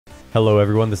Hello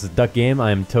everyone, this is Duck Game.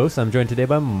 I am Toast. I'm joined today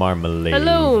by Marmalade.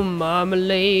 Hello,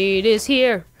 Marmalade is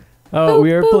here. Oh,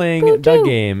 we are playing boop, Duck doo.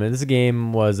 Game. This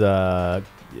game was a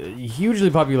hugely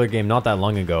popular game not that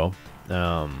long ago.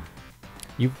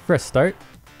 You press start,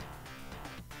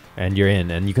 and you're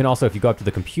in. And you can also, if you go up to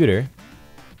the computer,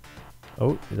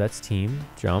 oh, that's team,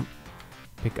 jump,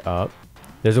 pick up.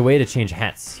 There's a way to change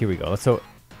hats. Here we go. So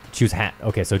choose hat.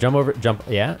 Okay, so jump,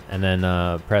 yeah, and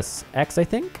then press X, I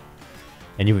think.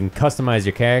 And you can customize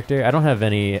your character. I don't have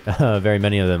any, very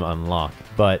many of them unlocked,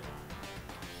 but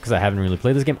because I haven't really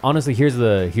played this game. Honestly, here's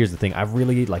the thing.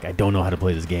 I don't know how to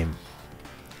play this game.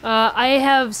 I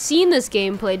have seen this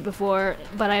game played before,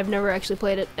 but I have never actually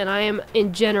played it, and I am,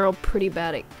 in general, pretty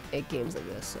bad at games like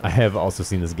this. So. I have also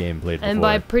seen this game played before. And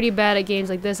by pretty bad at games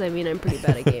like this, I mean I'm pretty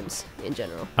bad at games in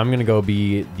general. I'm gonna go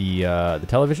be the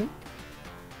television.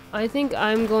 I think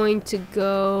I'm going to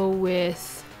go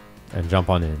with... And jump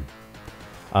on in.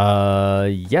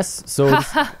 Yes. So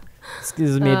this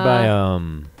is made by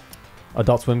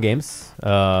Adult Swim Games.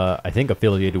 I think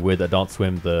affiliated with Adult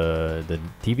Swim, the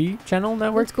TV channel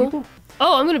network. That's cool. People.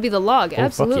 Oh, I'm gonna be the log. Oh,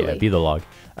 Absolutely. fuck yeah, be the log.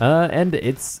 And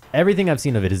it's everything I've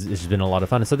seen of it has just been a lot of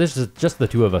fun. So there's just the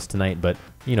two of us tonight, but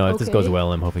you know if this goes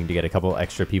well, I'm hoping to get a couple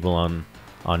extra people on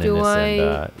in this.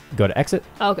 And go to exit.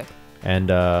 Oh, okay. And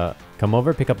come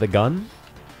over, pick up the gun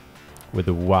with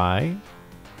the Y.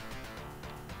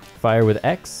 Fire with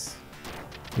X.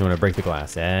 You want to break the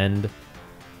glass. And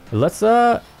let's,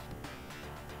 do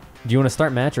you want to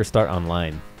start match or start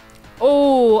online?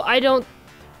 Oh, I don't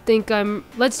think I'm...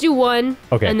 Let's do one.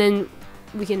 Okay. And then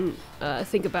we can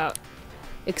think about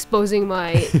exposing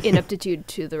my ineptitude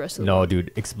to the rest of the world. No,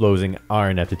 dude. Exposing our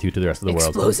ineptitude to the rest of the world.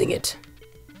 Exposing it.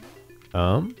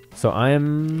 So I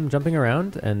am jumping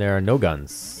around and there are no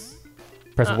guns.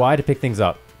 Press Y to pick things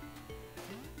up.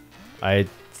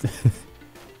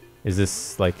 Is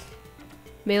this like...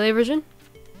 Melee version?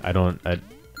 Oh!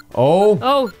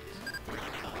 Oh!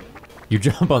 You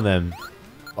jump on them.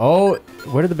 Oh,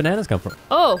 where did the bananas come from?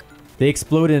 Oh! They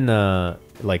explode in,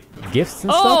 like, gifts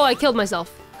and Oh, stuff? I killed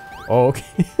myself. Oh,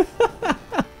 okay.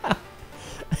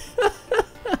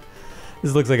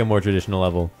 This looks like a more traditional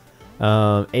level.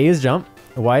 A is jump.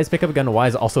 Y is pick up a gun. Y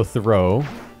is also throw.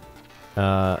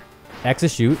 X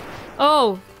is shoot.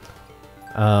 Oh!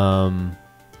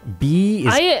 B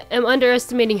is... I am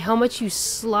underestimating how much you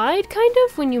slide, kind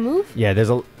of, when you move. Yeah,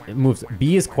 it moves.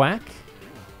 B is quack.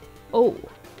 Oh.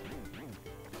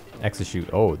 X is shoot.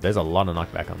 Oh, there's a lot of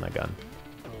knockback on that gun.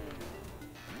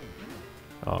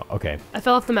 Oh, okay. I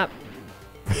fell off the map.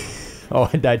 Oh,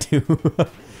 I died too.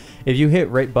 If you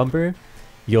hit right bumper,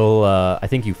 you'll, I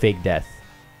think you fake death.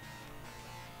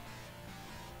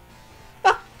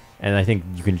 And I think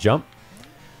you can jump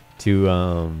to,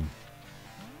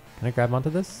 can I grab onto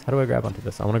this? How do I grab onto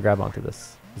this? I want to grab onto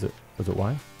this. Was it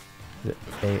Y? Is it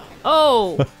A?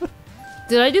 Oh!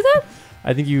 Did I do that?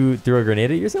 I think you threw a grenade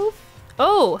at yourself?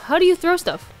 Oh, how do you throw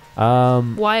stuff?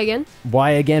 Y again? Y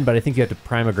again, but I think you have to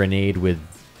prime a grenade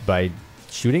by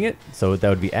shooting it. So that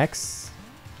would be X.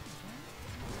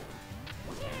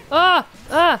 Ah!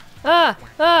 Ah! Ah!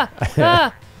 Ah!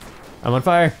 Ah! I'm on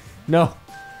fire. No.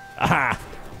 Ah!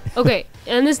 Okay,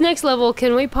 and this next level,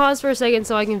 can we pause for a second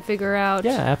so I can figure out...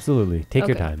 Yeah, absolutely. Take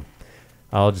your time.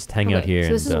 I'll just hang out here.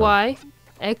 So this is Y.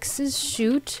 X is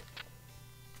shoot.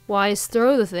 Y is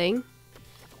throw the thing.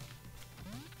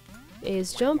 A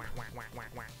is jump.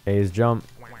 A is jump.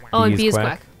 Oh, and B is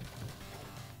quack.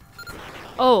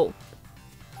 Oh.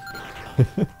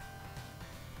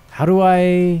 How do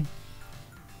I...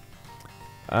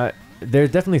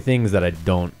 there's definitely things that I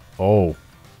don't... Oh.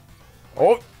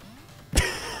 Oh!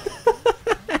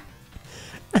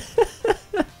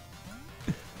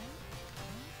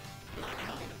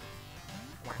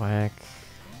 Quack.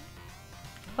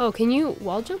 Oh, can you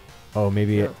wall jump? Oh,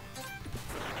 maybe it...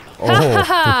 Oh. Ha ha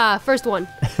ha! First one.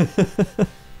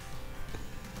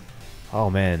 Oh,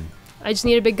 man. I just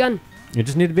need a big gun. You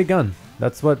just need a big gun.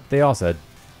 That's what they all said.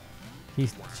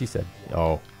 She said.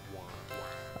 Oh.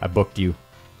 I booked you.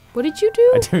 What did you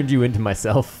do? I turned you into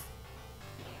myself.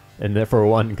 And therefore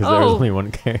one, because there was only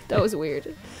one character. That was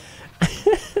weird.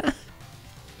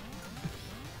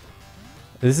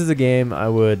 This is a game I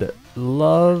would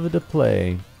love to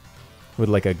play with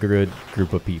like a good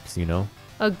group of peeps, you know?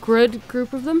 A good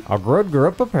group of them? A good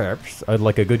group of peeps. I'd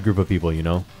like a good group of people, you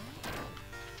know?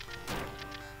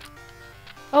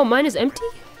 Oh, mine is empty?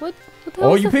 What the hell?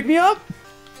 Oh, you picked me up?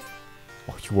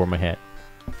 Oh, you wore my hat.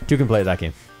 Two can play that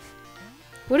game.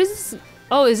 What is this?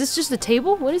 Oh, is this just a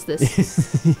table? What is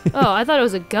this? Oh, I thought it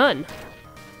was a gun.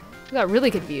 I got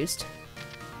really confused.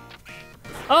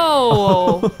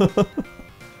 Oh!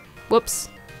 Whoops.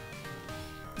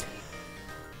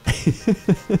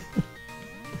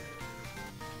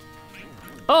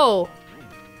 Oh.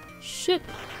 Shit.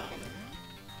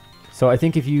 So I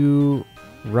think if you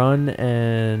run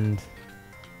and...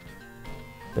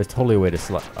 There's totally a way to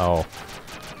slide. Oh.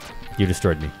 You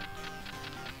destroyed me.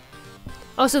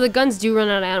 Oh, so the guns do run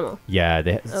out of ammo. Yeah,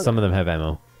 they, some of them have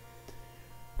ammo.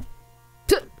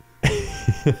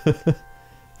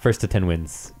 First to 10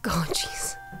 wins. Oh,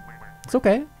 jeez. It's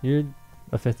okay. You're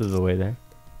a fifth of the way there.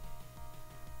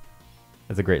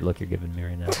 That's a great look you're giving me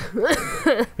right now.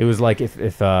 It was like if you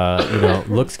know,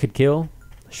 looks could kill,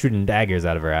 shooting daggers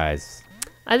out of her eyes.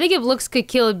 I think if looks could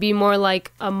kill, it'd be more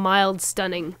like a mild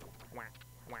stunning.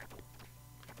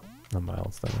 A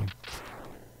mild stunning.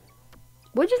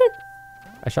 What'd you say?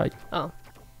 I shot you. Oh.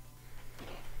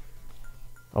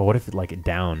 Oh, what if it like it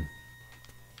down?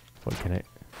 What can I?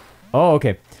 Oh,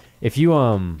 okay. If you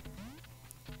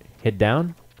hit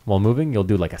down while moving, you'll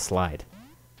do like a slide,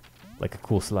 like a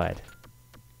cool slide.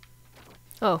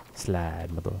 Oh.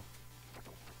 Slide, mother.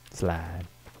 Slide.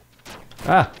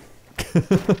 Ah.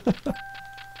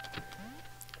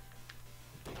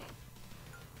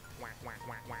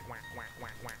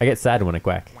 I get sad when I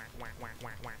quack.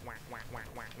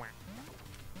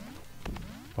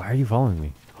 Why are you following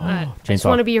me? I just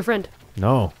want to be your friend.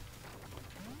 No.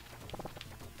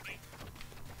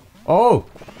 Oh!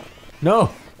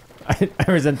 No! I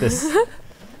resent this.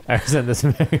 I resent this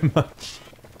very much.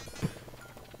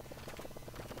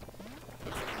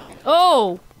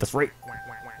 Oh! That's right.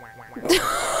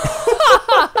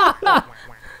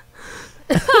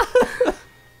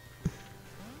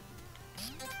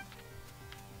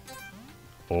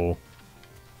 Oh.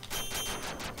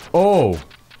 Oh!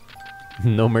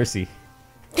 No mercy.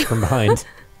 From behind.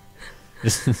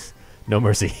 Just no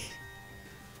mercy.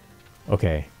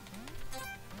 Okay.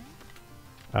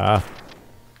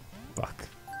 Fuck.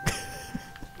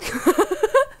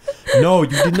 No, you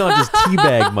did not just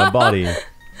teabag my body.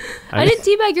 I didn't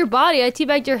teabag your body, I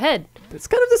teabagged your head. It's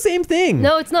kind of the same thing.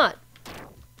 No, it's not.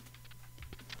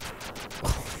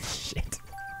 Oh, shit.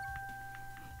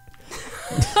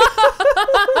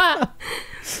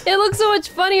 It looks so much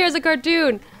funnier as a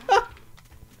cartoon.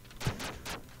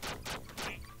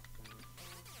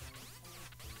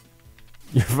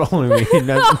 You're following me.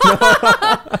 No.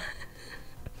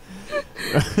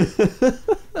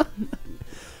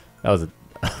 That was a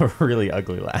really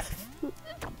ugly laugh.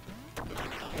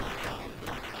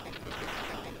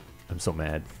 I'm so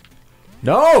mad.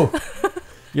 No!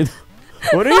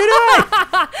 What are you doing?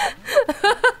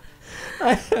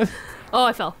 Oh,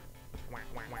 I fell.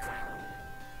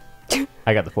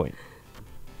 I got the point.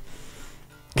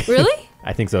 Really?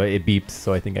 I think so. It beeped,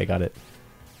 so I think I got it.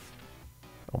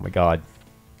 Oh my god.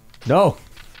 No!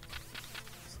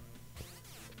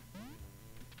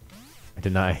 I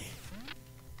deny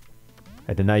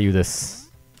you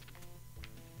this.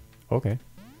 Okay.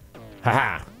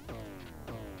 Haha!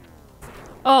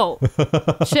 Oh.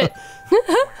 Shit.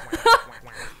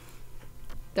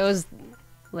 That was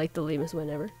like the lamest win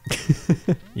ever.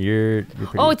 You're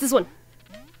pretty... Oh, it's this one.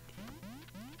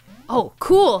 Oh,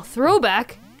 cool.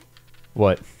 Throwback.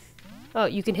 What? Oh,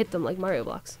 you can hit them like Mario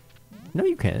blocks. No,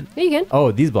 you can't. Yeah, you can.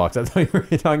 Oh, these blocks. I thought you were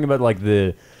talking about like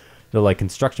the like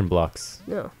construction blocks.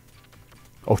 No.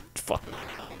 Oh, fuck.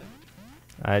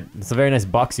 It's a very nice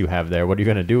box you have there. What are you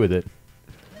gonna do with it?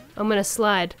 I'm gonna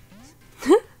slide.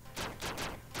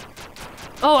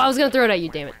 Oh, I was gonna throw it at you,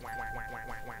 damn it.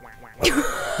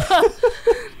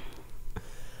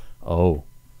 Oh.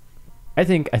 I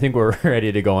think we're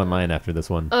ready to go online after this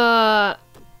one. Oh.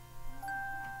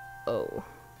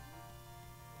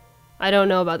 I don't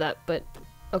know about that, but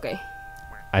okay.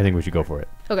 I think we should go for it.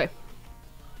 Okay.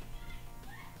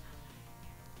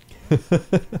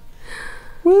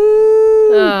 Woo!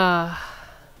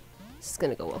 This is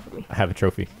gonna go well for me. I have a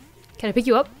trophy. Can I pick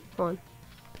you up? Hold on.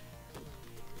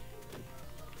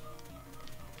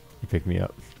 You pick me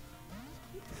up.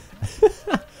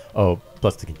 Oh,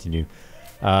 plus to continue.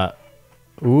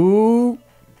 Ooh.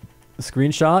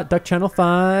 Screenshot, Duck Channel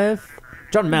 5.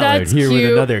 John Mallard That's here with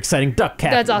cute. another exciting Duck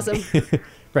Cat. That's awesome.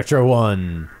 Retro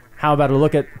 1. How about a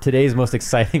look at today's most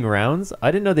exciting rounds?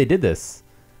 I didn't know they did this.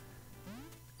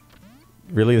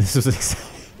 Really? This was exciting?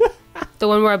 The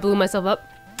one where I blew myself up?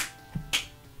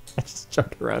 I just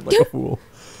jumped around like a fool.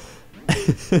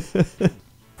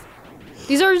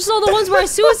 These are just all the ones where I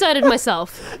suicided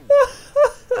myself.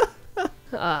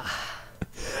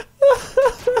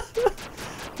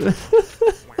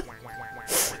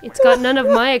 It's got none of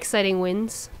my exciting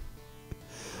wins.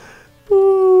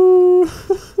 Ooh.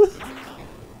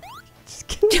 Just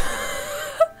kidding.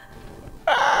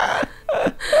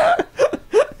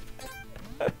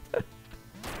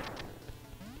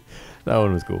 That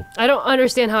one was cool. I don't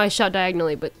understand how I shot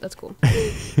diagonally, but that's cool.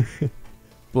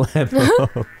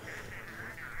 Blammo.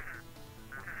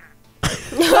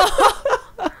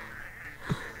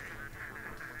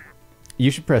 You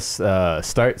should press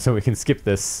start so we can skip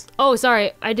this. Oh,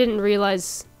 sorry. I didn't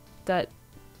realize that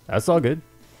That's all good.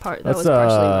 part. That was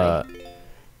partially my...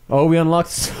 Oh, we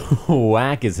unlocked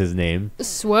Quack is his name.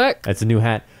 Swerk. That's a new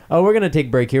hat. Oh, we're going to take a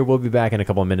break here. We'll be back in a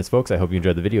couple of minutes, folks. I hope you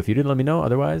enjoyed the video. If you did, let me know.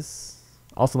 Otherwise,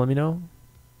 also let me know.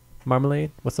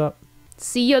 Marmalade, what's up?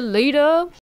 See you later.